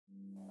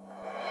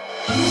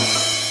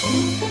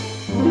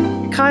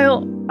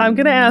Kyle, I'm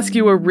going to ask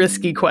you a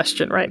risky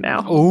question right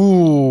now.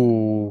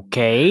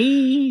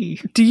 Okay.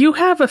 Do you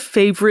have a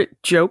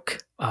favorite joke?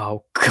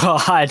 Oh,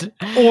 God.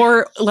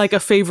 Or like a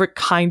favorite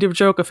kind of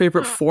joke, a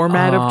favorite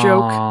format of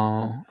joke?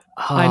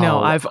 I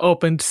know, I've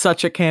opened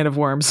such a can of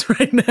worms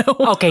right now.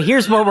 Okay,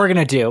 here's what we're going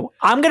to do.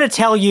 I'm going to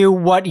tell you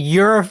what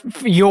your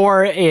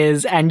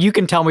is, and you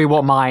can tell me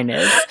what mine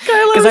is.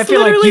 Because I feel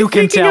like you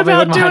can tell me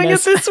what mine doing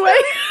is. it this way.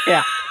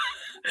 Yeah.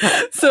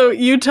 So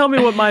you tell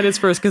me what mine is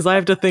first, because I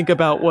have to think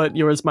about what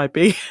yours might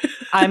be.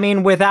 I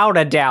mean, without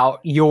a doubt,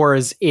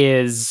 yours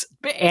is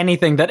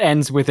anything that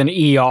ends with an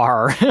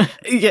ER.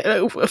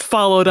 Yeah,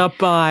 followed up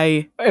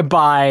by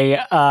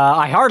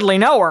I hardly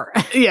know her.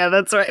 Yeah,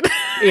 that's right.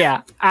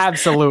 Yeah,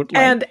 absolutely.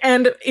 And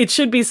it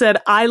should be said,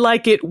 I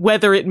like it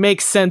whether it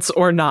makes sense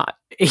or not.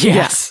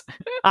 Yes.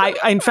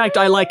 In fact,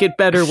 I like it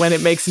better when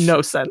it makes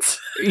no sense.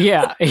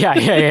 Yeah.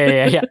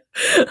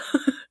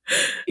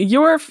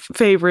 Your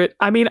favorite,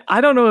 I mean, I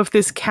don't know if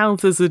this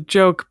counts as a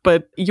joke,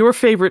 but your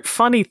favorite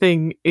funny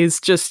thing is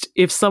just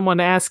if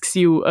someone asks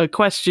you a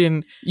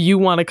question, you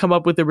want to come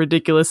up with a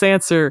ridiculous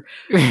answer.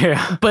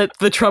 Yeah. But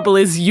the trouble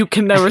is you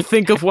can never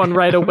think of one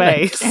right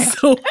away.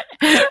 So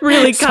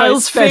really,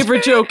 Kyle's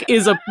favorite joke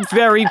is a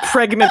very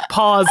pregnant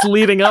pause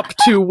leading up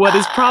to what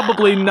is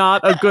probably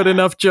not a good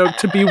enough joke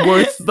to be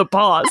worth the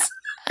pause.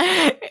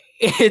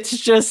 It's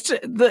just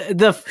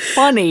the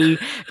funny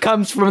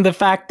comes from the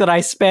fact that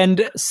I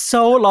spend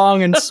so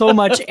long and so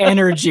much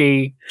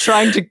energy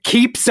trying to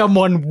keep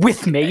someone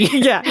with me.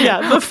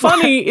 Yeah. The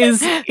funny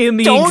is in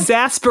the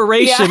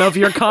exasperation of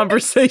your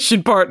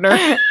conversation partner.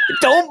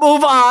 Don't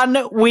move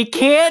on. We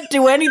can't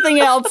do anything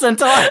else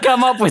until I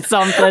come up with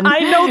something. I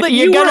know that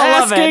you were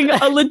asking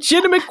a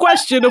legitimate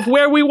question of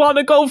where we want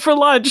to go for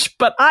lunch,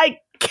 but I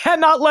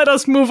cannot let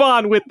us move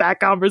on with that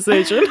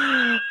conversation.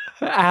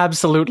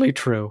 Absolutely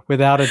true.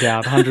 Without a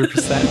doubt.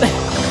 100%.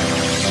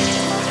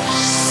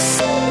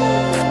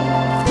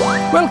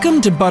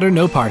 Welcome to Butter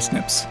No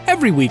Parsnips.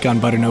 Every week on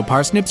Butter No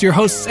Parsnips, your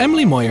hosts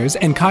Emily Moyers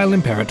and Kyle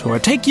Imperator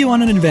take you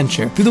on an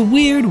adventure through the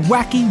weird,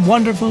 wacky,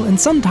 wonderful, and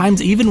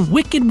sometimes even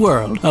wicked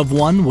world of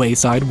one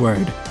wayside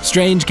word.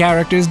 Strange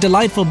characters,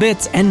 delightful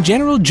bits, and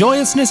general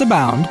joyousness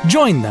abound.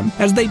 Join them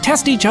as they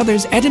test each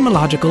other's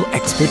etymological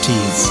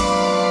expertise.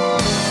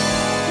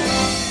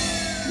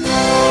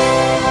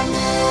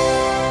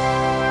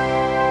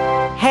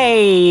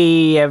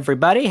 Hey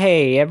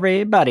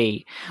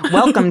everybody.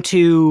 Welcome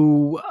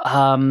to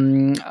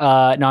no,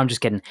 I'm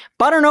just kidding.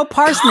 Butter No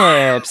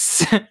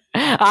Parsnips.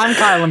 I'm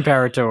Kyle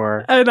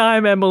Imperator. And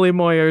I'm Emily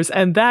Moyers,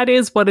 and that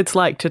is what it's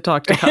like to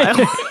talk to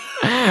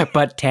Kyle.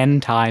 But 10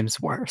 times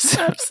worse.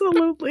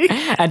 Absolutely.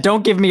 And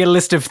don't give me a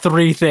list of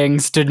 3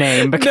 things to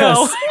name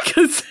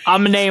because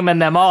I'm naming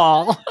them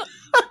all.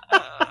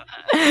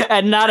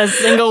 And not a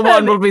single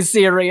one will be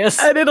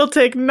serious. And it'll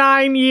take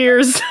 9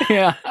 years.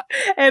 Yeah.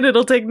 And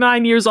it'll take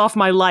 9 years off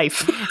my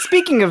life.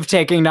 Speaking of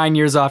taking 9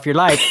 years off your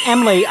life,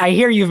 Emily, I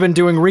hear you've been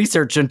doing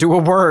research into a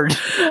word.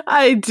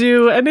 I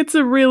do, and it's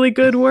a really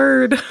good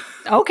word.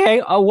 Okay,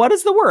 what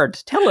is the word?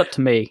 Tell it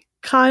to me.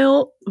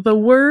 Kyle, the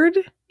word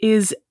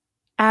is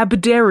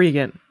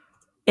Abderian.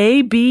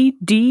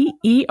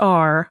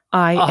 Abderian.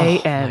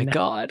 Oh my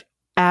God.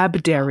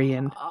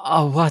 Abderian.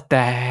 Oh, what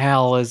the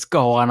hell is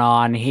going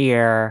on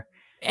here?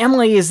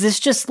 Emily, is this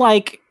just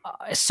like,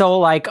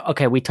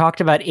 okay, we talked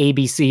about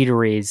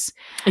ABCderies.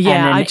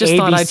 Yeah, I just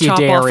thought I'd chop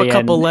off a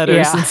couple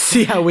letters and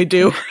see how we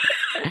do.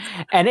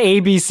 An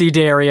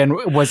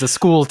ABCdarian was a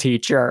school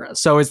teacher.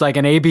 So is like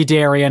an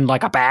ABdarian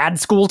like a bad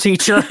school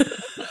teacher?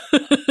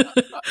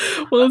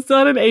 Well, it's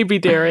not an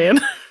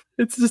ABdarian.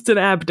 It's just an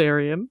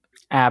Abderian.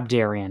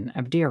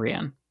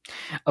 Abderian.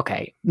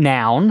 Okay,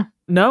 noun.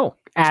 No.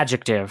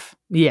 Adjective.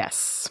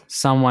 Yes.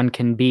 Someone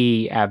can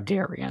be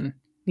Abderian.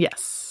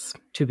 Yes.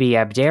 To be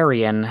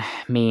Abderian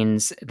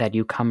means that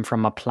you come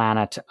from a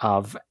planet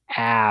of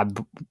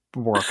ab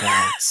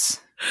workouts.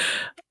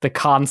 The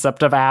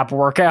concept of ab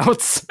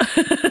workouts.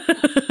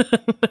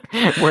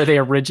 Where they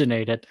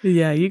originated.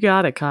 Yeah, you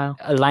got it, Kyle.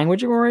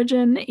 Language of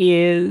origin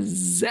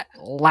is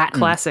Latin.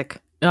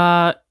 Classic.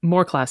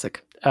 More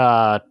classic.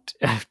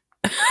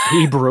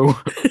 Hebrew.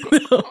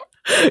 No.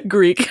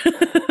 Greek.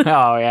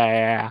 Oh,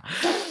 yeah.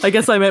 I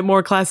guess I meant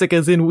more classic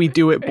as in we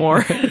do it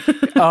more.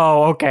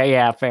 Oh, okay,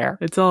 yeah, fair.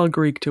 It's all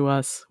Greek to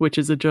us, which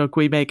is a joke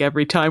we make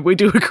every time we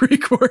do a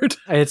Greek word.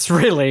 It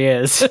really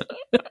is.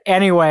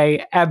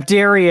 Anyway,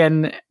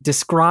 Abderian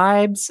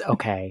describes,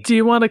 okay. Do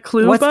you want a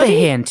clue, What's buddy? the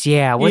hint?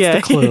 Yeah, what's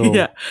the clue?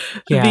 Yeah,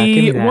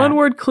 the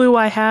one-word clue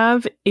I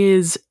have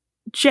is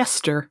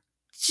jester.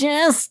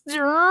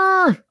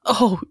 Jester!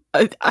 Oh,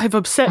 I've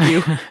upset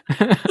you.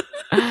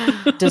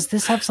 Does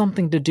this have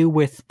something to do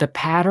with the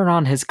pattern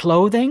on his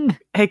clothing?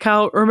 Hey,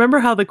 Kyle, remember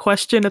how the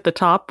question at the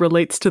top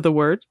relates to the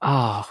word?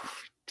 Oh,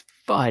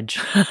 fudge.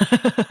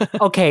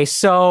 Okay,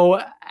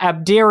 so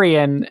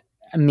Abderian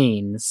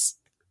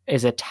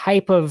is a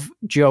type of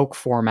joke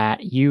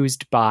format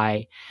used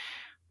by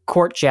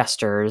court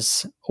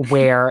jesters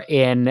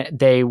wherein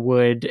they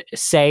would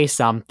say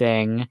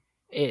something,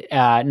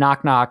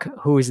 knock, knock,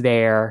 who's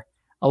there?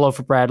 A loaf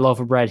of bread,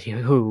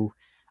 who?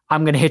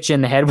 I'm going to hit you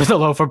in the head with a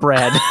loaf of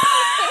bread.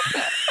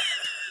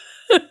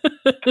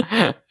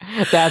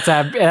 That's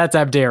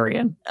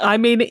Abderian. I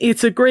mean,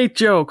 it's a great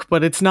joke,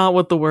 but it's not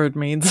what the word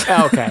means.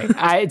 Okay.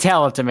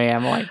 Tell it to me,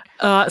 Emily.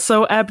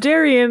 So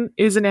Abderian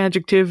is an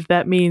adjective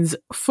that means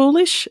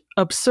foolish,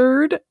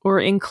 absurd, or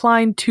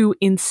inclined to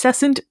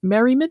incessant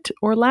merriment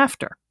or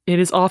laughter. It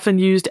is often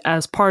used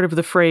as part of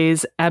the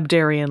phrase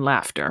Abderian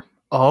laughter.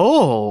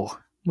 Oh.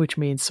 Which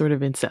means sort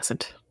of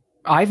incessant.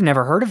 I've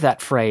never heard of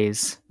that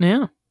phrase.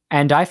 Yeah.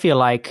 And I feel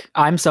like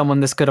I'm someone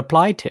this could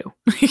apply to.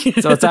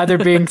 So it's either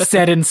being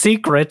said in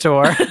secret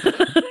or...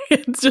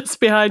 It's just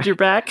behind your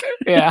back.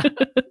 Yeah.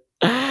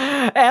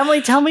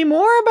 Emily, tell me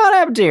more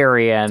about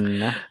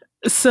Abderian.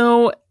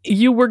 So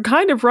you were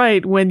kind of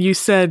right when you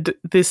said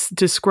this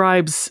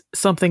describes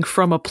something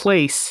from a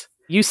place.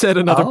 You said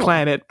another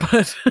planet,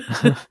 but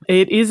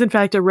it is in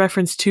fact a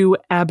reference to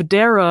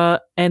Abdera,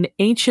 an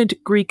ancient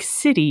Greek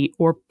city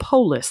or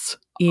polis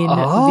in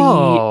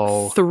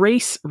the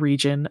Thrace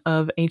region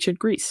of ancient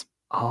Greece.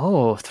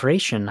 Oh,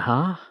 Thracian,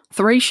 huh?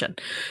 Thracian.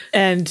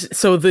 And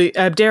so the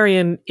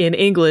Abderian in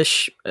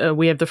English,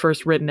 we have the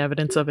first written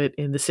evidence of it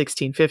in the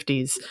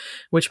 1650s,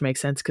 which makes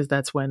sense because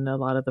that's when a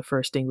lot of the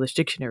first English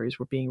dictionaries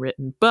were being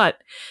written. But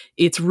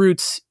its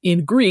roots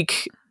in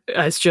Greek,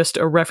 as just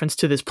a reference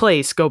to this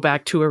place, go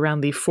back to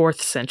around the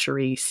 4th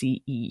century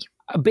CE.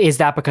 Is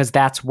that because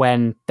that's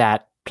when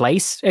that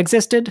place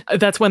existed?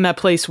 That's when that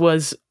place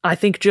was, I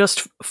think,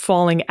 just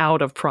falling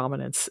out of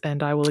prominence.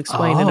 And I will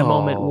explain in a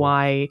moment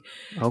why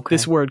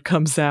this word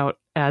comes out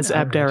as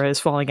Abdera is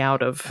falling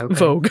out of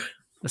vogue.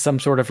 Some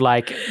sort of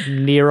like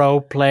Nero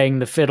playing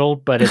the fiddle,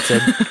 but it's a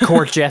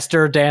court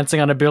jester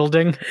dancing on a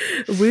building.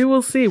 We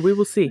will see. We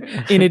will see.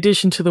 In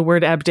addition to the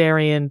word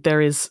Abderian,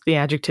 there is the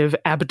adjective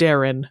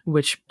Abderan,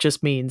 which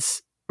just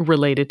means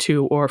related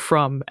to or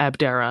from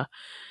Abdera.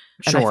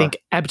 And I think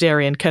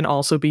Abderian can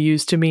also be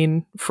used to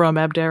mean from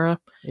Abdera.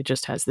 It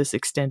just has this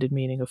extended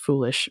meaning of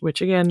foolish,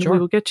 which again, we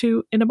will get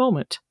to in a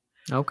moment.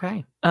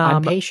 Okay.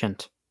 I'm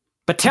patient.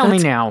 But tell me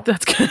now.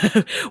 That's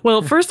good.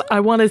 Well, first I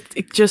want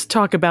to just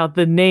talk about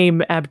the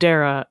name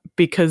Abdera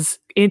because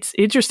it's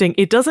interesting.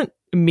 It doesn't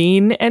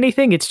mean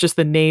anything. It's just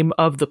the name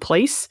of the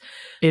place.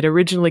 It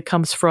originally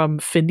comes from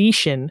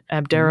Phoenician.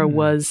 Abdera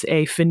was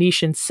a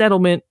Phoenician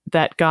settlement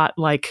that got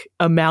like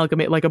a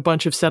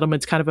bunch of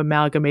settlements kind of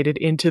amalgamated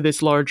into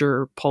this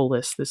larger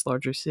polis, this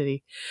larger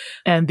city.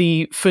 And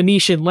the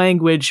Phoenician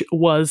language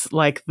was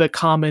like the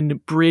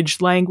common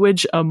bridge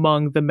language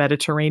among the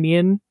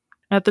Mediterranean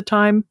at the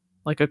time.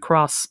 Like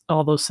across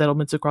all those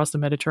settlements across the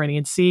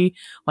Mediterranean Sea,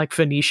 like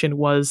Phoenician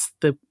was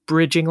the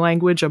bridging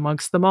language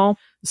amongst them all.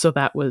 So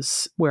that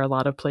was where a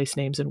lot of place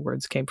names and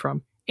words came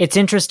from. It's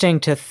interesting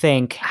to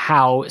think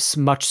how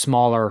much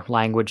smaller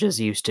languages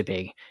used to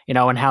be,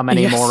 and how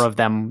many more of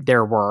them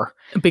there were.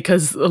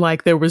 Because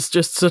like there was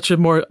just such a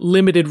more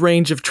limited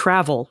range of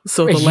travel,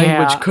 so the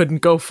language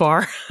couldn't go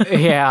far.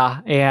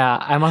 Yeah.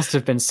 I must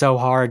have been so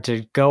hard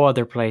to go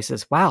other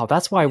places. Wow,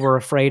 that's why we're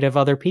afraid of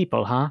other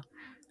people, huh?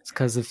 It's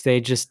because if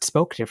they just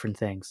spoke different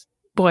things.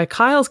 Boy,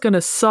 Kyle's going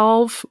to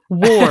solve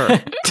war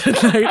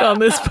tonight on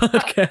this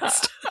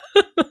podcast.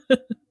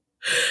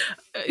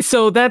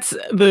 So that's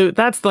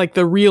like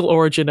the real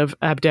origin of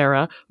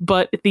Abdera,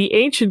 but the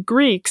ancient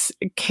Greeks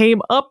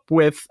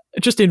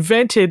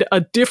invented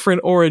a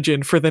different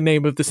origin for the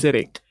name of the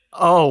city.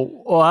 Oh,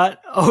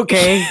 what?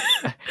 Okay.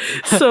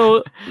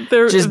 So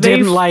they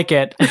didn't like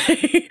it.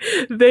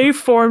 They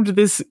formed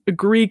this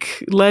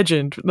Greek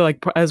legend,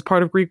 like as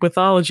part of Greek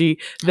mythology,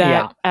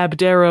 that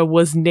Abdera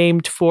was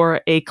named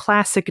for a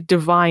classic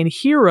divine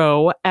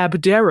hero,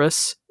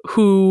 Abderus,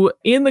 who,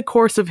 in the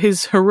course of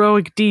his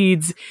heroic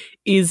deeds,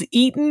 is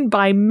eaten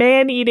by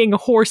man-eating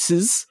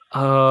horses.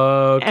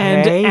 Okay.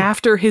 And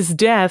after his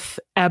death,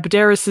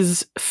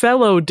 Abderus's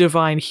fellow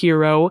divine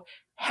hero,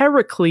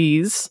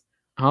 Heracles,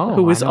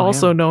 who is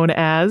also known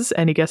as,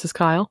 any guesses,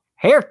 Kyle?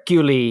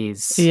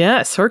 Hercules.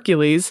 Yes,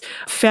 Hercules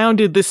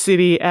founded the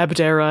city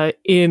Abdera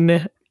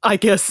in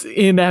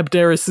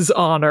Abderus's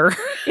honor.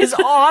 His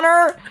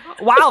honor?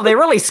 Wow, they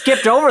really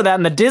skipped over that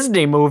in the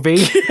Disney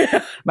movie.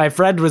 Yeah. My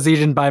friend was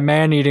eaten by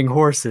man-eating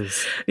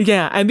horses.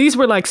 Yeah, and these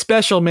were like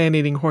special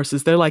man-eating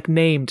horses. They're like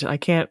named. I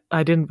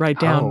didn't write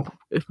down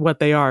what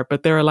they are,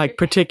 but they're like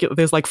particular.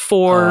 There's like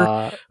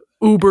 4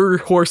 Uber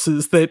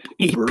horses that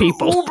eat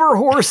people. Uber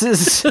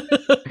horses.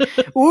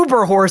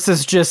 Uber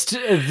horses, just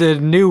the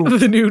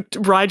new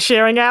ride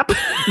sharing app.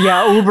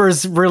 Yeah,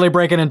 Uber's really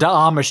breaking into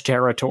Amish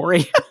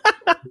territory.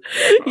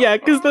 Yeah,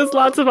 because there's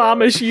lots of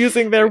Amish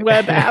using their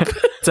web app.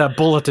 It's a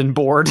bulletin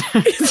board,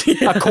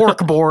 a cork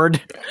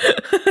board.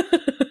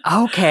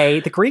 Okay,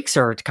 the Greeks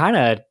are kind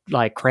of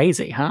like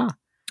crazy, huh?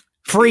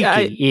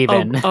 Freaky,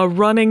 even. A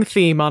running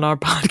theme on our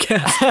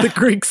podcast. The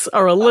Greeks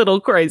are a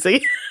little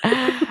crazy.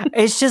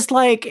 It's just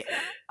like,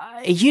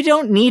 you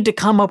don't need to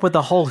come up with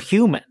a whole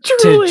human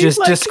Truly, to just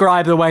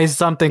describe the way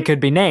something could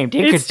be named.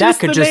 That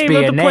could just be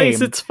a name.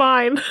 Place, it's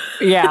fine.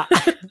 Yeah.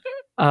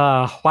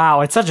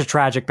 Wow, it's such a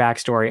tragic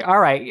backstory. All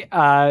right.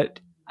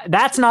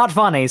 That's not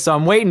funny, so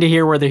I'm waiting to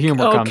hear where the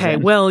humor comes in. Okay,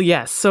 well,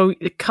 yes. So,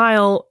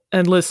 Kyle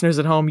and listeners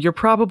at home, you're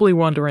probably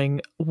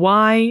wondering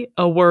why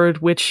a word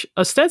which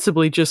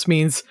ostensibly just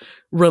means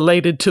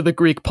related to the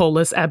Greek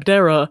polis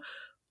Abdera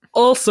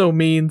also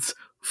means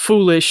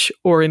foolish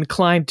or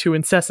inclined to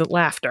incessant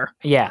laughter.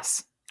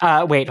 Yes.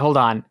 Wait, hold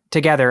on.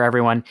 Together,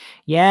 everyone.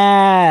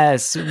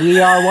 Yes, we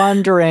are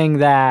wondering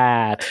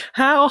that.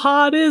 How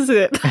hot is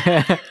it?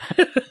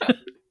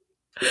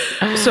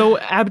 So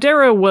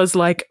Abdera was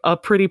like a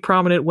pretty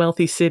prominent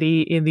wealthy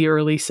city in the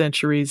early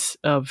centuries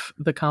of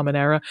the Common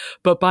Era.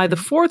 But by the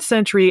 4th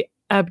century,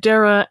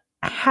 Abdera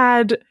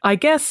had, I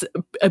guess,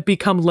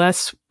 become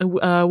less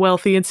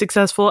wealthy and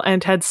successful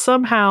and had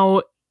somehow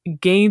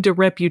gained a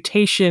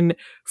reputation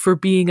for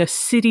being a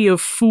city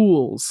of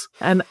fools.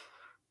 And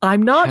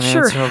I'm not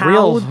sure it's a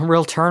how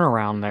real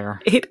turnaround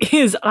there. it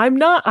is.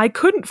 I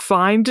couldn't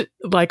find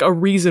like a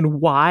reason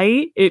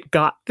why it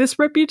got this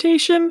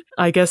reputation.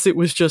 I guess it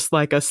was just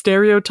like a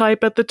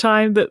stereotype at the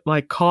time that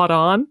like caught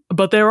on.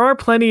 But there are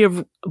plenty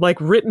of like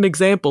written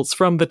examples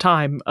from the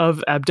time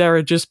of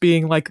Abdera just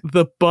being like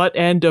the butt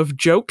end of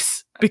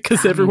jokes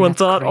because everyone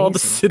thought all the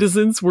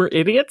citizens were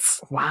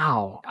idiots.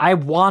 Wow. I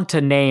want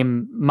to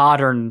name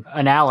modern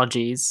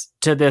analogies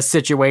to this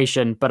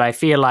situation, but I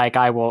feel like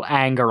I will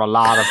anger a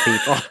lot of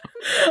people.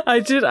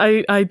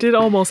 I did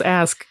almost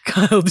ask,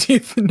 Kyle, do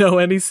you know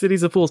any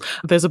cities of fools?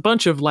 There's a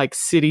bunch of like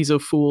cities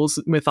of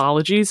fools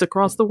mythologies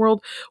across the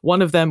world.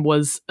 One of them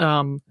was,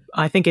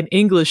 I think, an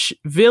English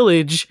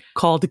village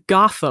called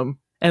Gotham.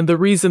 And the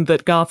reason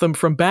that Gotham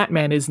from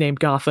Batman is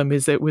named Gotham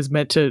is it was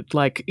meant to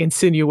like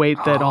insinuate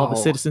that all the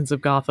citizens of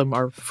Gotham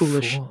are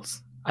foolish.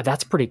 Fools.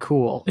 That's pretty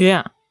cool.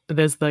 Yeah.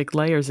 There's like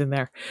layers in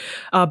there.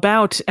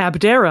 About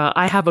Abdera,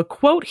 I have a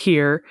quote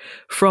here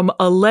from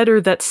a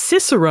letter that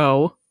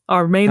Cicero,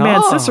 our main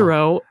man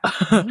Cicero,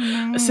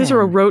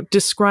 Cicero wrote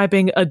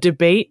describing a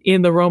debate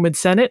in the Roman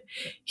Senate.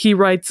 He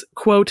writes,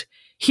 quote,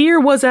 "Here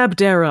was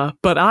Abdera,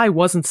 but I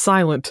wasn't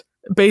silent."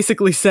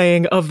 Basically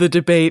saying of the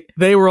debate,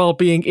 they were all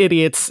being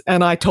idiots,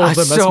 and I told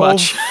them as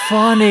much. So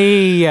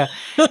funny.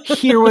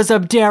 Here was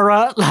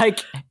Abdera, like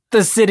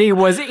the city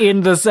was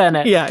in the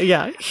Senate.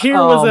 Yeah. Here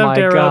was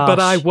Abdera, but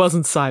I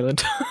wasn't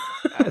silent.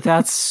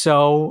 That's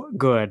so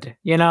good.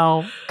 You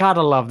know,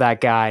 gotta love that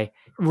guy.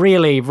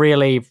 Really,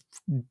 really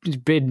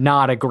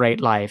not a great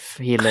life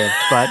he lived,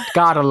 but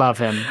gotta love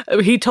him.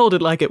 He told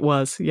it like it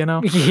was, you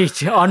know?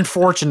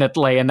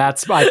 Unfortunately, and I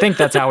think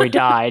that's how he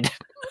died.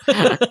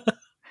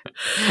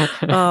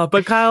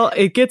 But Kyle,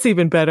 it gets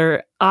even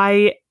better.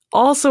 I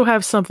also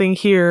have something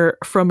here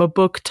from a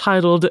book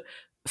titled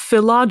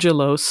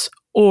Philogelos,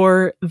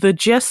 or The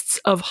Jests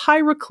of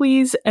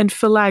Hierocles and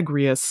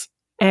Philagrius.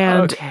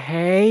 And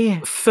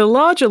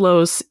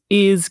Philogelos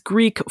is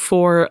Greek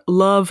for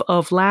love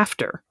of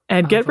laughter.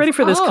 And get ready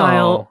for this,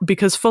 Kyle,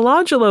 because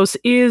Philogelos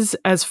is,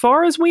 as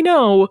far as we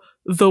know,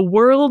 the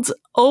world's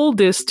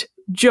oldest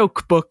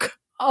joke book.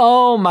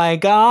 Oh my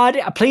God.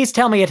 Please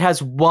tell me it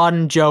has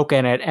one joke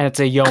in it and it's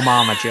a Yo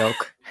Mama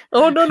joke.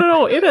 Oh,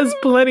 no. It has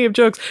plenty of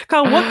jokes.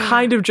 Kyle, what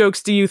kind of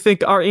jokes do you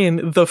think are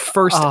in the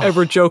first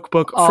ever joke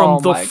book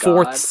from the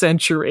 4th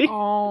century?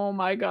 Oh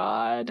my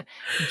God.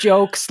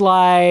 Jokes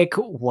like,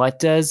 what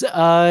does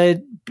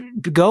a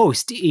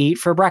ghost eat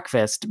for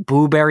breakfast?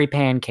 Blueberry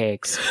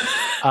pancakes.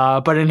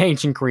 But in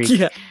ancient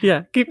Greek.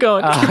 Yeah. Keep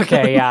going.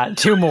 Okay, yeah.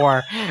 2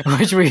 more,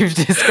 which we've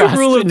discussed.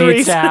 Rule of needs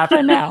threes. to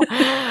happen now.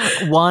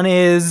 One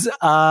is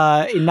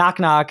knock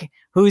knock.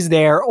 Who's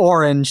there?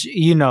 Orange.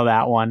 You know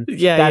that one.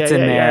 That's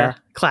in there. Yeah.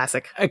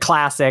 Classic. A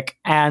classic.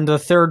 And the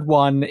third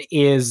one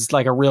is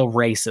like a real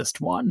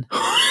racist one.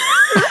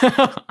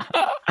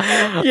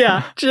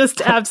 Yeah,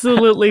 just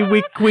absolutely.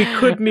 We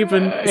couldn't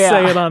even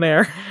say it on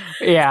air.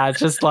 Yeah,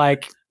 just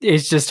like,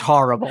 it's just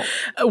horrible.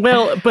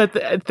 Well, but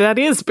that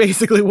is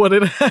basically what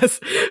it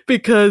has,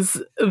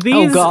 because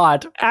these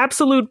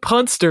absolute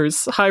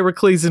punsters,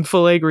 Hierocles and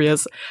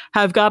Philagrius,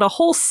 have got a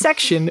whole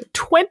section,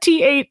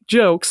 28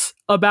 jokes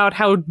about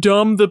how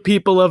dumb the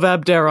people of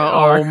Abdera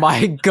are. Oh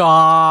my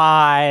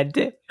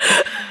God.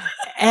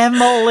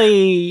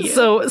 Emily.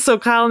 So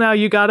Kyle, now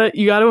you gotta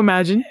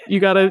imagine, you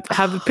gotta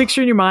have a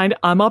picture in your mind.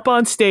 I'm up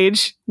on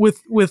stage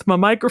with my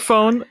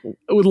microphone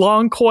with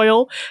long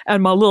coil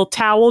and my little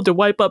towel to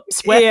wipe up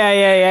sweat.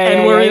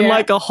 And we're in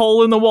like a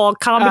hole in the wall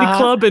comedy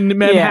club in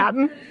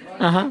Manhattan.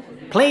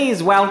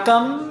 Please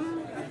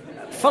welcome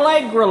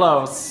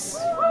Philagrilos.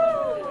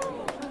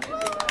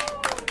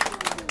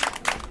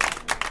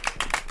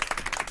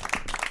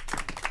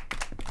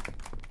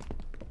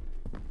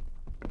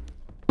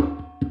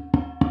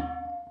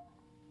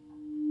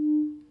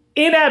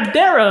 In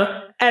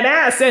Abdera, an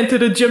ass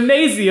entered a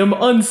gymnasium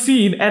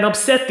unseen and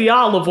upset the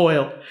olive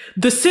oil.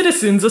 The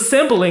citizens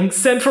assembling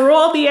sent for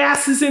all the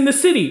asses in the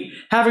city.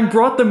 Having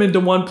brought them into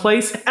one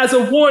place, as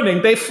a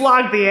warning, they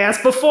flogged the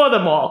ass before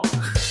them all.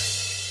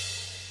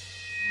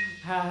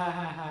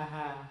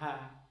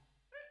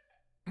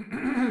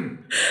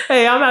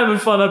 Hey, I'm having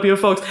fun up here,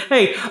 folks.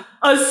 Hey,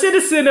 a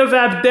citizen of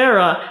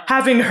Abdera,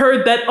 having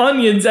heard that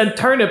onions and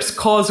turnips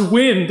cause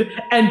wind,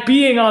 and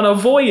being on a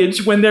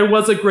voyage when there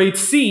was a great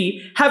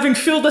sea, having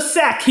filled a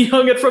sack, he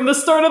hung it from the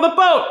stern of the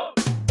boat.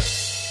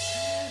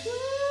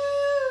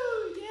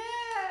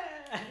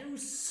 You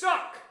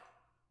suck.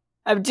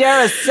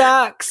 Abdera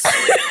sucks.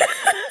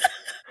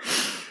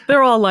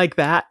 They're all like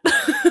that.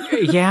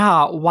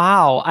 Yeah,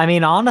 wow. I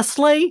mean,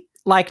 honestly,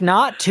 like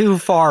not too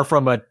far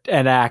from an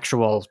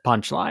actual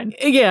punchline.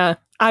 Yeah.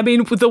 I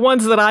mean, the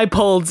ones that I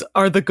pulled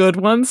are the good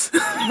ones.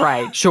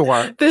 Right,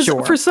 sure.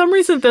 For some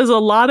reason, there's a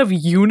lot of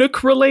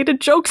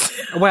eunuch-related jokes.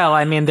 Well,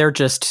 I mean, they're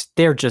just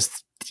God's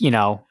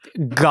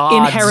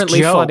inherently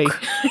joke. funny.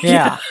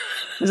 Yeah.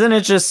 Isn't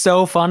it just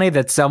so funny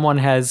that someone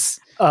has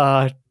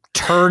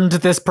turned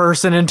this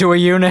person into a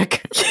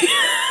eunuch?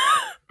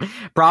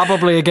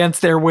 Probably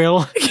against their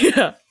will.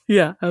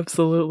 Yeah,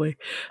 absolutely.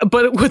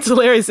 But what's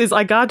hilarious is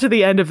I got to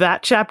the end of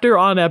that chapter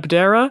on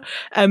Abdera,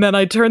 and then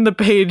I turned the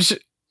page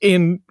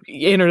in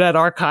Internet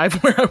Archive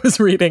where I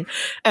was reading,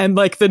 and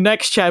like the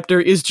next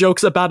chapter is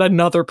jokes about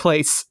another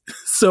place.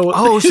 So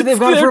they've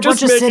gone for a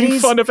bunch of cities? Making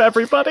fun of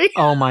everybody.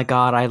 Oh my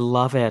God, I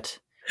love it.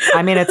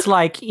 I mean, it's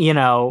like,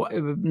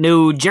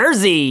 New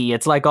Jersey.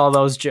 It's like all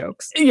those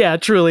jokes. Yeah,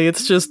 truly.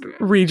 It's just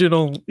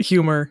regional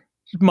humor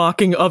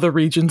mocking other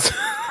regions.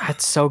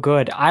 That's so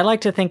good. I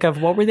like to think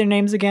of, what were their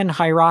names again?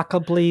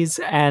 Hierocles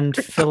and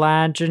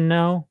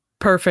Philagino?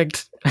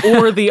 Perfect.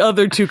 Or the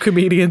other two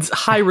comedians,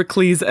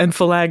 Hierocles and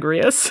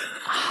Philagrius.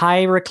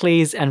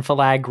 Hierocles and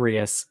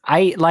Philagrius.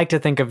 I like to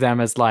think of them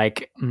as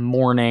like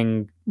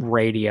morning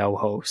radio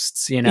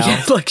hosts,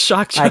 Yeah, like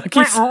shock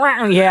jockeys.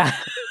 Yeah.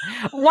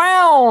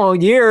 Wow,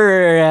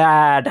 you're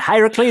at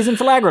Hierocles and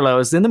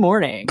Philagrilos in the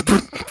morning.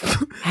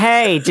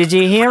 Hey, did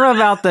you hear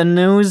about the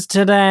news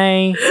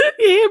today?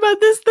 You hear about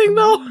this thing,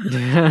 though?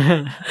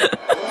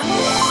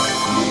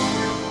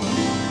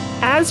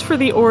 As for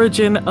the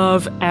origin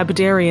of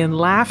Abderian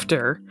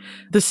laughter,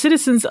 the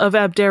citizens of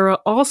Abdera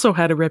also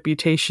had a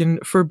reputation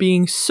for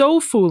being so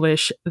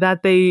foolish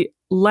that they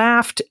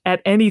laughed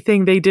at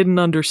anything they didn't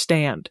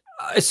understand.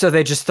 So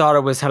they just thought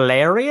it was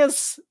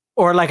hilarious?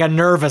 Or like a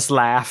nervous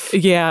laugh?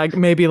 Yeah,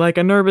 maybe like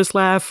a nervous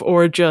laugh,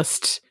 or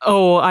just,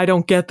 I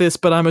don't get this,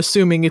 but I'm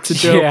assuming it's a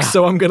joke,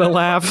 so I'm gonna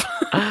laugh.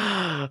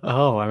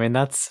 Oh, I mean,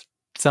 that's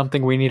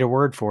something we need a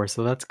word for,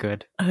 so that's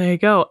good. There you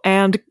go.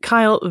 And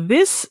Kyle,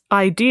 this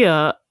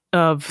idea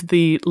of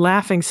the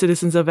laughing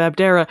citizens of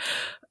Abdera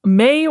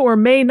may or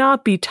may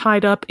not be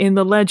tied up in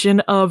the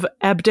legend of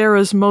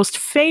Abdera's most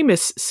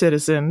famous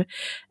citizen.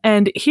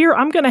 And here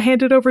I'm going to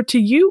hand it over to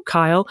you,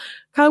 Kyle.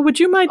 Kyle, would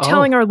you mind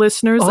telling our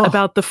listeners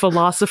about the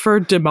philosopher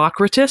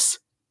Democritus?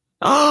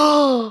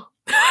 Oh,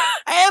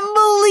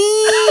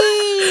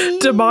 Emily!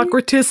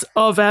 Democritus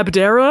of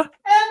Abdera?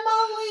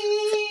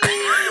 Emily!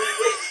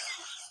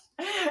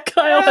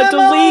 Kyle had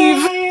to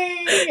leave.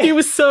 He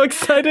was so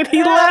excited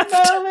he left.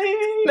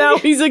 Now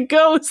he's a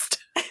ghost.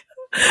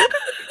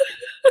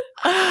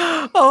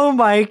 Oh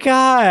my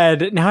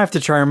God. Now I have to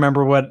try and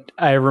remember what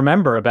I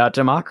remember about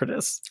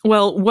Democritus.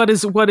 Well, what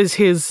is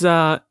his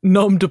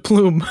nom de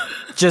plume?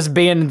 Just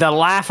being the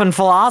laughing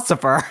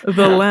philosopher.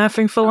 The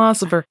laughing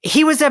philosopher.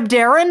 He was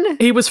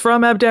Abderan? He was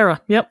from Abdera,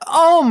 yep.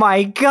 Oh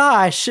my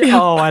gosh.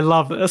 Oh, I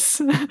love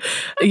this.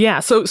 Yeah,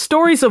 so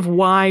stories of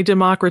why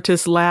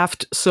Democritus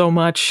laughed so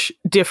much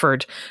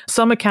differed.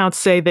 Some accounts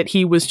say that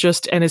he was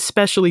just an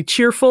especially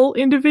cheerful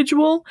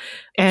individual,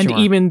 and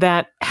even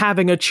that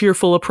having a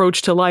cheerful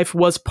approach to life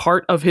was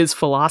part of his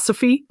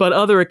philosophy. But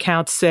other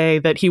accounts say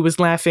that he was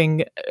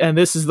laughing, and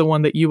this is the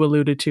one that you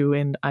alluded to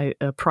in a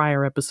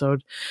prior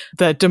episode,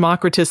 that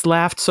Democritus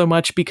laughed so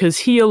much because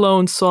he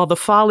alone saw the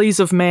follies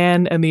of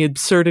man and the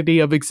absurdity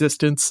of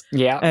existence.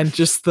 Yeah. And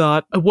just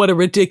thought, what a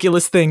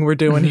ridiculous thing we're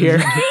doing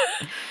here.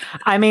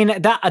 I mean,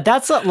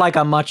 that's like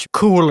a much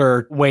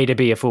cooler way to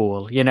be a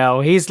fool,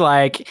 He's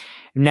like,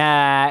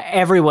 nah,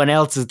 everyone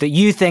else is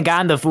you think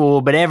I'm the fool,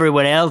 but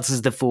everyone else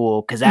is the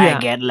fool because I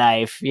get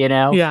life,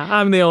 Yeah,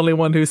 I'm the only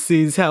one who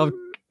sees how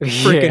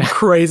freaking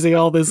crazy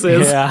all this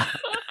is. Yeah.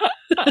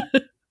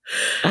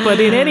 But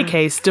in any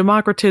case,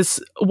 Democritus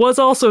was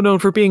also known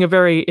for being a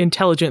very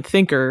intelligent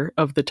thinker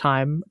of the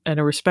time and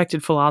a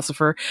respected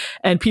philosopher,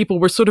 and people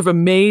were sort of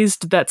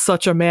amazed that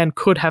such a man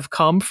could have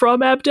come from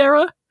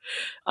Abdera.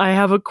 I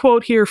have a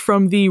quote here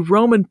from the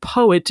Roman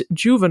poet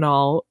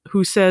Juvenal,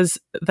 who says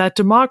that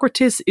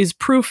Democritus is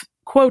proof,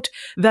 quote,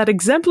 that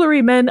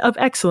exemplary men of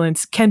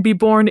excellence can be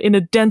born in a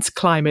dense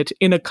climate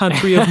in a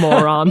country of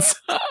morons,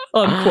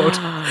 unquote.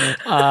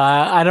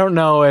 I don't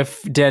know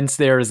if dense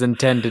there is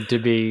intended to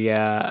be...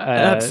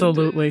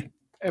 Absolutely.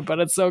 But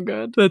it's so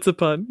good. That's a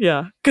pun,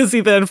 yeah. Because he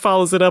then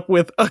follows it up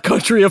with a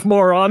country of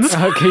morons.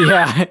 Okay,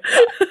 yeah.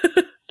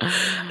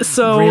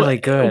 So really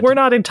good. We're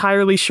not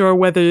entirely sure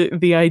whether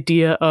the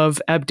idea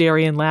of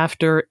Abderian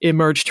laughter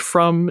emerged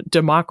from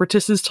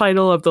Democritus's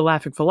title of the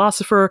laughing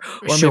philosopher,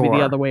 or maybe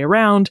the other way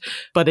around,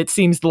 but it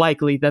seems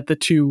likely that the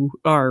two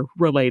are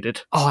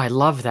related. Oh, I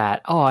love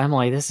that. Oh,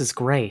 Emily, this is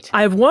great.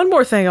 I have one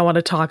more thing I want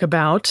to talk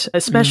about,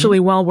 especially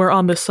while we're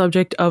on the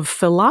subject of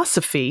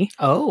philosophy.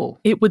 Oh.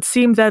 It would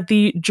seem that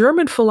the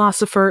German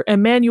philosopher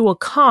Immanuel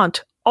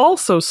Kant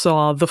also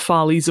saw the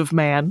follies of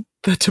man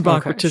that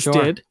Democritus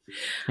did.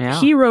 Yeah.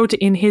 He wrote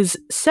in his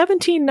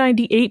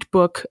 1798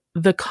 book,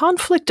 The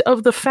Conflict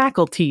of the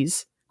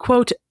Faculties,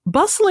 quote,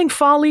 "Bustling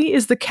folly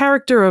is the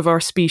character of our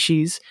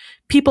species.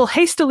 People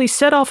hastily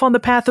set off on the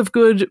path of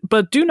good,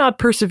 but do not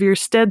persevere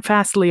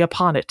steadfastly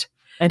upon it."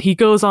 And he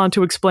goes on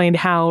to explain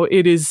how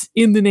it is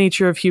in the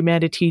nature of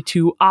humanity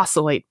to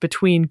oscillate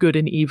between good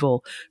and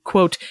evil,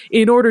 quote,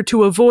 "in order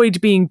to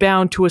avoid being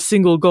bound to a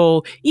single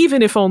goal,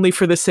 even if only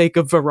for the sake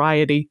of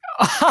variety."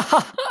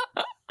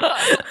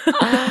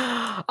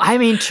 I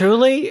mean,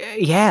 truly,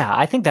 yeah,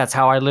 I think that's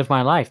how I live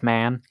my life,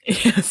 man.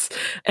 Yes.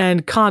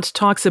 And Kant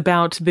talks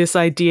about this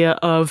idea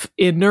of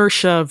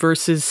inertia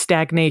versus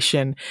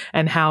stagnation,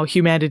 and how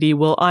humanity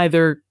will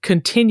either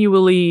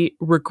continually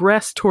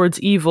regress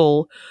towards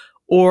evil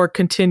or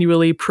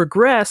continually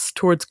progress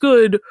towards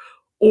good,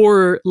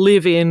 or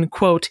live in,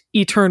 quote,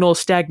 "eternal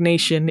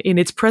stagnation in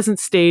its present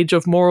stage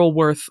of moral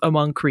worth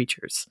among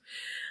creatures."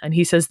 And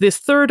he says this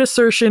third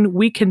assertion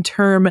we can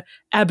term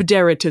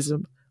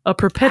abderitism, a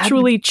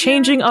perpetually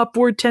changing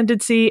upward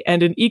tendency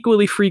and an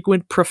equally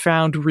frequent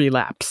profound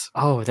relapse.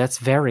 Oh, that's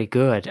very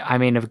good. I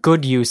mean, a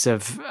good use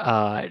of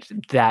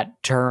that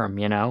term,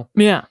 you know?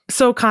 Yeah.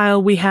 So,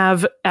 Kyle, we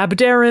have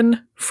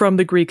Abderin from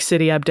the Greek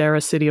city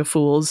Abdera, city of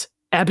fools,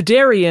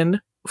 Abderian,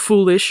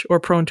 foolish or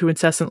prone to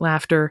incessant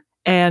laughter,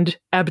 and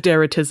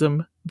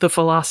abderitism, the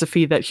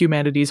philosophy that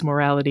humanity's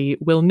morality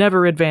will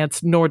never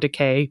advance nor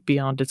decay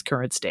beyond its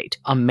current state.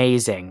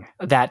 Amazing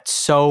that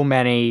so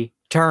many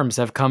terms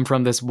have come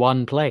from this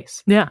one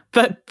place. Yeah,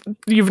 that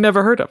you've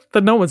never heard of,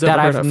 that no one's ever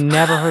heard of. That I've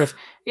never heard of.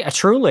 Yeah,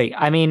 truly.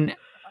 I mean,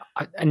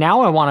 now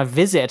I want to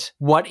visit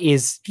what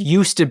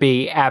used to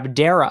be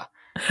Abdera.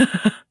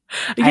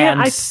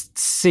 Yeah,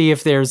 see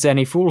if there's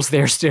any fools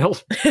there still.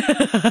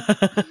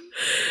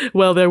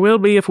 Well, there will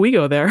be if we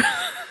go there.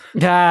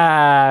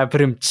 Kyle,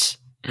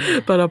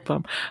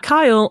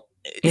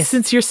 yes.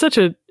 since you're such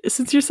a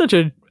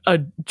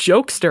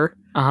jokester,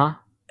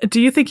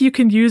 do you think you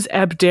can use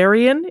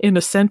Abderian in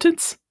a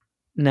sentence?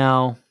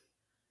 No.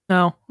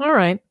 No. All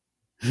right.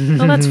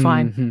 Well, that's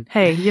fine.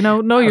 Hey,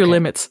 know your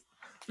limits.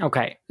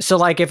 Okay.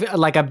 So if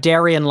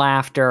Abderian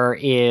laughter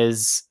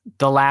is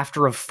the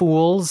laughter of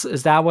fools,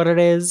 is that what it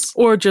is?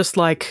 Or just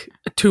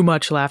too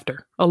much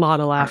laughter. A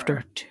lot of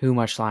laughter. Too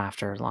much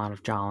laughter, a lot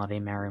of jollity,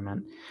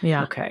 merriment.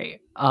 Yeah. Okay.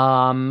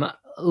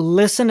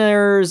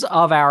 Listeners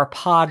of our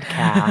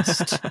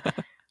podcast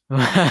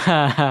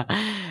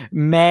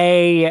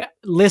may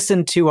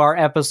listen to our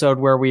episode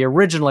where we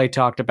originally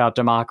talked about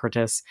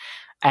Democritus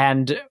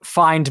and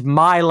find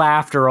my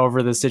laughter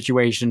over the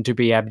situation to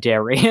be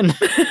Abderian.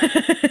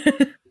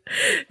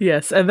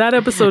 Yes, and that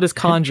episode is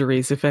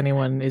Conjuries, if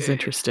anyone is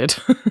interested.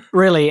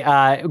 Really,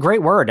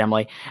 great word,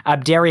 Emily.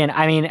 Abderian,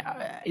 I mean,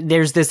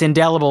 there's this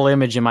indelible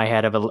image in my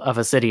head of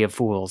a city of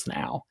fools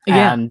now.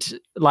 Yeah. And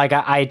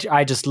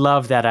I just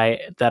love that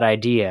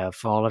idea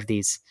of all of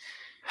these.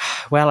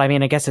 Well, I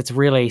mean, I guess it's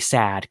really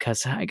sad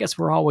because I guess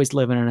we're always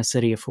living in a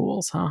city of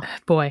fools, huh?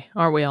 Boy,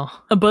 aren't we all?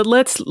 But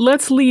let's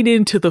lead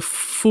into the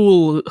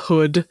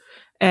foolhood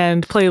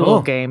and play a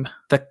little game.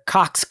 The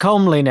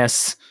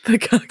coxcombliness. The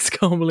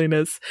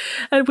coxcombliness.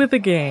 And with a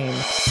game.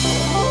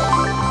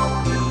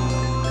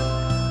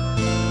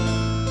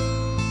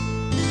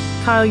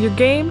 Kyle, your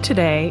game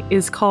today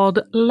is called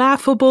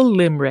Laughable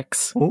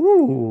Limericks.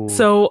 Ooh.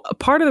 So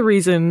part of the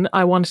reason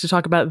I wanted to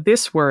talk about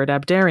this word,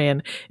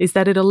 Abderian, is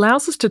that it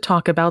allows us to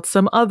talk about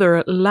some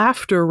other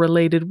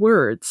laughter-related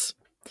words.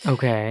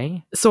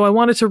 Okay. So I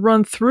wanted to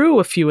run through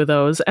a few of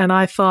those, and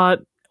I thought,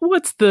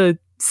 what's the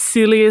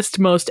silliest,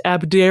 most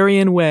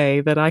Abderian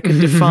way that I could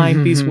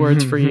define these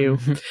words for you?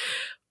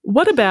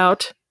 What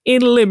about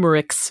in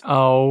limericks?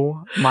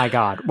 Oh my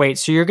God. Wait,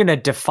 so you're going to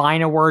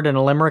define a word in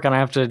a limerick and I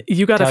have to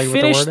You got to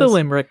finish the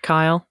limerick,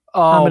 Kyle.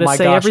 Oh, I'm going to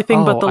say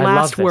everything but the I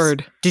last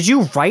word. Did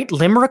you write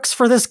limericks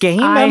for this game,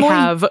 Emily? I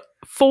have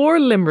 4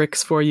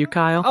 limericks for you,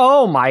 Kyle.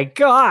 Oh my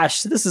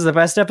gosh, this is the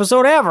best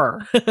episode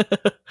ever.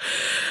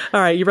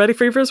 All right, you ready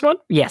for your first one?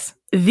 Yes.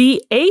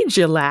 The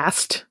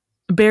Agelast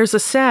bears a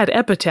sad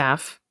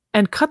epitaph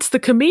and cuts the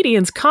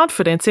comedian's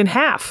confidence in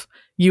half.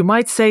 You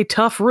might say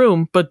tough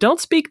room, but don't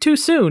speak too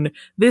soon.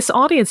 This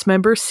audience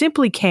member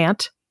simply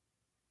can't.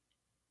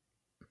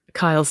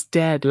 Kyle's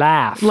dead.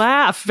 Laugh.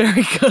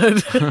 Very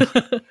good.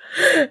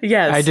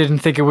 Yes. I didn't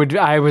think it would.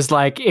 I was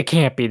like, it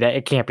can't be that.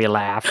 It can't be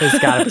laugh. It's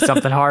got to be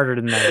something harder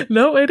than that.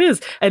 No, it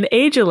is. An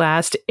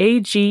agelast,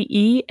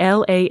 Agelast,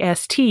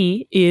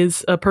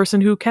 is a person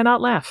who cannot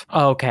laugh.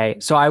 Okay.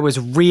 So I was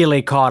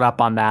really caught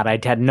up on that. I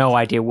had no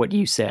idea what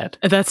you said.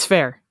 That's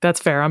fair. That's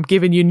fair. I'm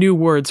giving you new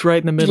words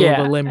right in the middle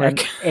of a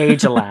limerick.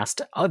 Age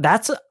elastic. Oh,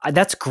 that's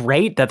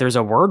great that there's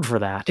a word for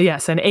that.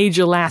 Yes, and age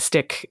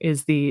elastic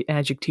is the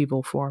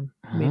adjectival form,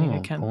 meaning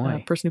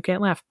a person who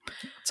can't laugh.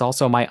 It's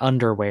also my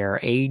underwear,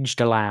 aged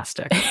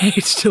elastic.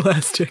 Aged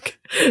elastic.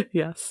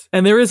 Yes.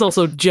 And there is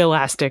also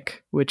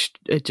gelastic, which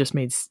it just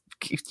means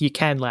you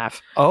can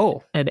laugh.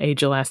 Oh. And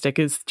age elastic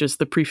is just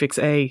the prefix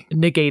a,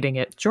 negating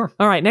it. Sure.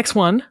 All right, next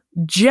one.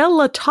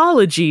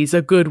 Gelatology's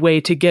a good way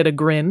to get a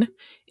grin.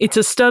 It's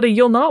a study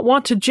you'll not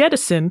want to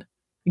jettison.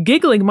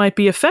 Giggling might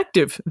be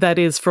effective, that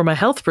is, from a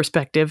health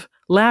perspective.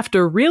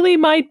 Laughter really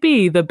might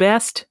be the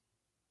best.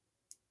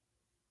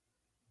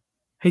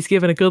 He's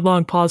given a good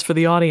long pause for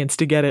the audience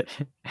to get it.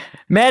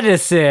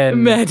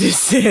 Medicine.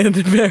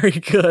 Very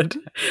good.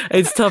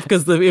 It's tough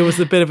because it was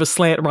a bit of a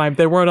slant rhyme.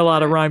 There weren't a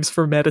lot of rhymes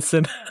for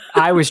medicine.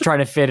 I was trying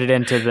to fit it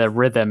into the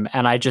rhythm,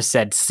 and I just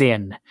said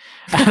sin.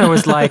 And I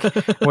was like,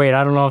 wait,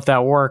 I don't know if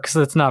that works.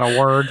 That's not a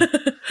word.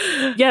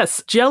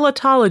 Yes,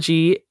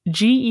 gelatology,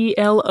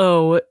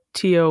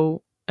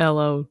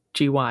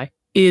 Gelotology,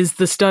 is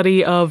the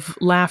study of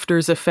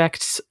laughter's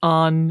effects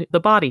on the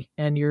body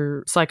and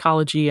your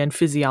psychology and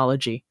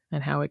physiology,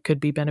 and how it could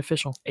be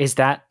beneficial. Is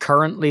that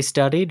currently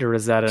studied, or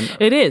is that an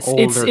It is.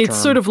 older It's term?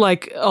 sort of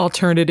like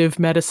alternative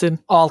medicine.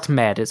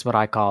 Alt-med is what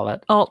I call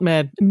it.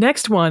 Alt-med.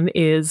 Next one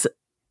is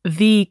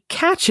the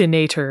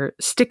catchinator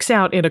sticks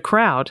out in a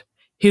crowd.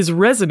 His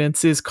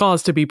resonance is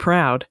cause to be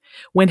proud.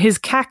 When his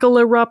cackle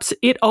erupts,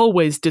 it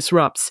always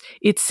disrupts.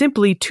 It's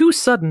simply too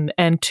sudden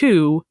and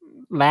too...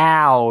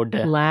 Loud,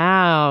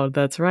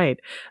 that's right.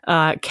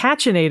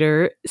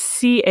 Catchinator,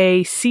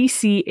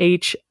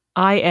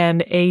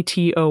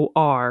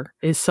 Caccinator,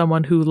 is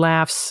someone who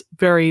laughs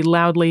very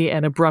loudly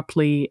and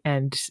abruptly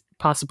and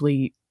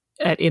possibly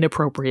at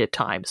inappropriate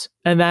times.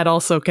 And that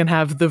also can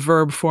have the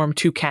verb form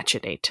to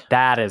catchinate.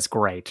 That is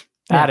great.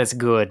 That is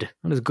good.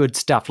 That is good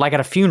stuff. Like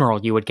at a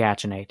funeral, you would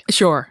catchinate.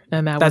 Sure.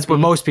 And that's what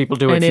most people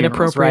do at an funerals,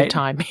 inappropriate right?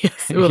 time.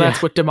 Yes. Well,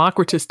 that's what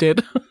Democritus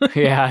did.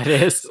 Yeah, it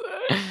is.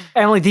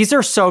 Emily, these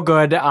are so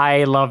good.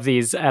 I love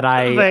these, and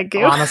I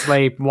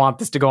honestly want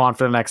this to go on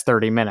for the next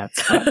 30 minutes.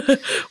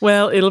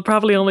 Well, it'll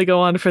probably only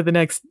go on for the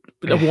next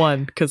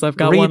one, because I've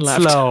got one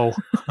left. Slow.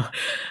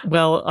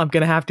 Well, I'm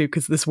going to have to,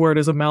 because this word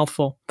is a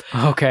mouthful.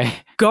 Okay.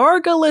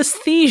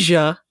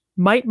 Gargalesthesia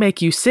might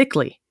make you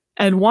sickly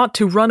and want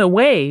to run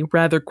away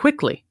rather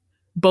quickly.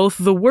 Both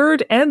the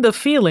word and the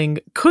feeling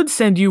could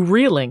send you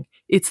reeling.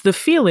 It's the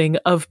feeling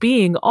of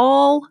being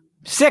all...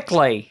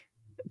 sickly.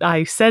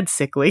 I said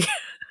sickly.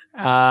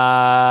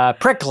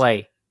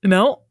 Prickly.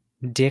 No.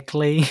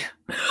 Dickly.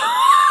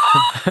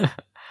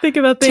 Think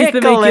about things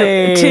that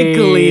make you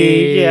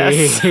tickly.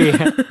 Yes.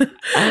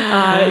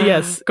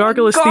 Yes.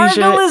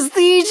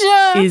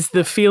 Gargalesthesia is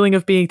the feeling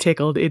of being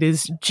tickled. It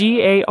is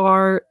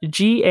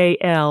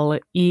Gargalesthesia.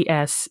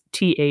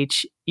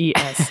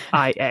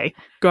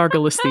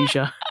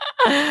 Gargalesthesia.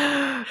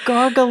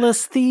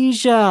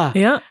 Gargalesthesia.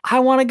 Yeah. I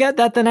want to get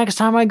that the next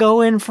time I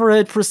go in for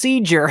a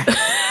procedure.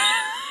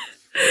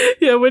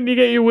 Yeah, when you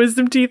get your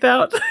wisdom teeth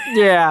out.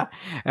 Yeah.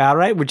 All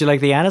right. Would you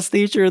like the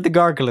anesthesia or the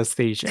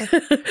gargalesthesia?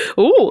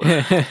 Ooh.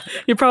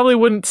 You probably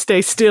wouldn't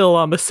stay still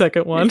on the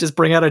second one. Just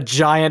bring out a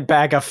giant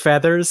bag of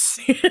feathers.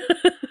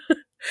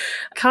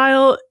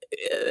 Kyle,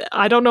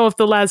 I don't know if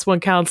the last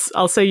one counts.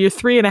 I'll say you're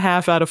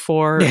 3.5 out of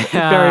 4.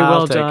 Yeah, Very well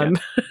I'll take done.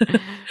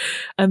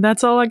 And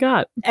that's all I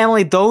got.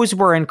 Emily, those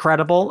were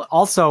incredible.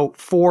 Also,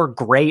 4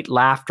 great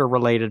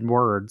laughter-related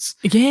words.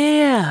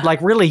 Yeah.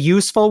 Like really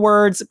useful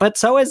words, but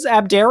so is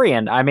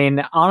Abderian. I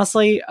mean,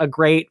 honestly, a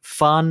great,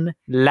 fun,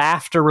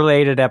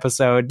 laughter-related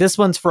episode. This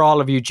one's for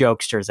all of you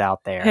jokesters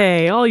out there.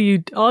 Hey, all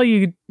you,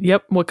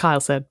 yep, what Kyle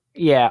said.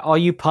 Yeah, all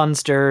you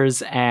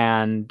punsters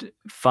and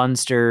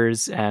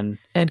funsters and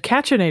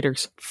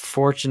catchinators.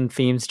 Fortune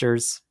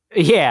themesters.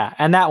 Yeah,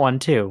 and that one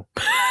too.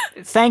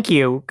 Thank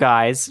you,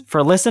 guys,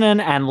 for listening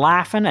and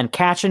laughing and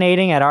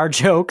catchinating at our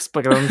jokes,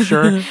 because I'm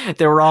sure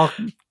they were all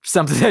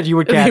something that you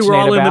would catchinate about. They were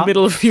all in the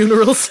middle of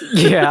funerals.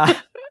 Yeah.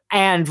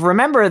 And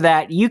remember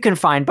that you can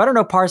find Butter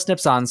No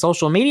Parsnips on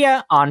social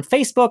media, on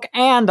Facebook,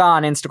 and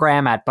on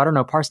Instagram at Butter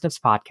No Parsnips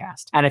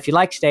Podcast. And if you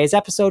liked today's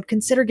episode,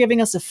 consider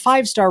giving us a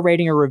 5-star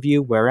rating or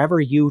review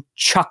wherever you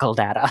chuckled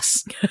at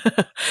us.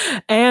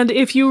 And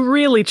if you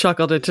really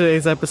chuckled at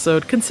today's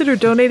episode, consider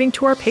donating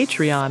to our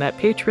Patreon at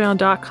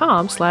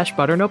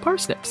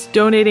patreon.com/butternoparsnips.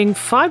 Donating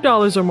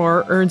 $5 or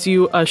more earns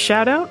you a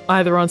shout out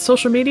either on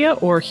social media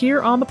or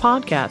here on the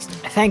podcast.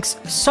 Thanks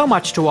so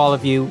much to all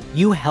of you.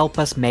 You help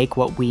us make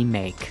what we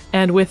make.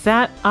 And with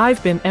that,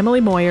 I've been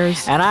Emily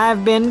Moyers. And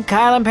I've been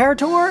Kyle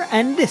Imperator,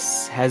 and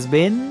this has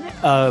been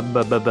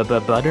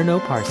Butter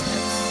No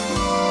Parsnips.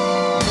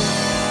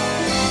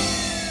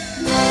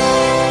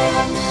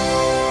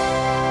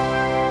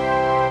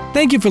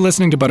 Thank you for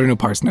listening to Butter No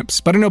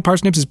Parsnips. Butter No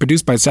Parsnips is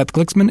produced by Seth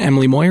Glicksman,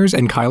 Emily Moyers,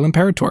 and Kyle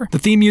Imperator. The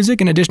theme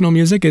music and additional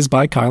music is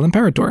by Kyle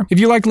Imperator.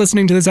 If you liked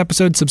listening to this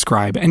episode,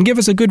 subscribe and give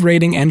us a good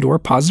rating and or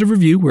positive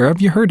review wherever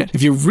you heard it.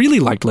 If you really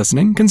liked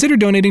listening, consider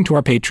donating to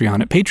our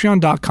Patreon at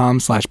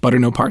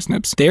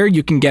patreon.com/butternoparsnips. There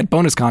you can get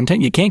bonus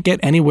content you can't get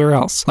anywhere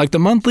else, like the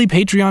monthly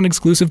Patreon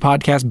exclusive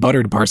podcast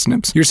Buttered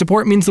Parsnips. Your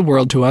support means the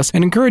world to us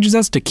and encourages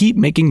us to keep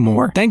making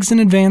more. Thanks in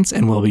advance,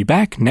 and we'll be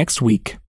back next week.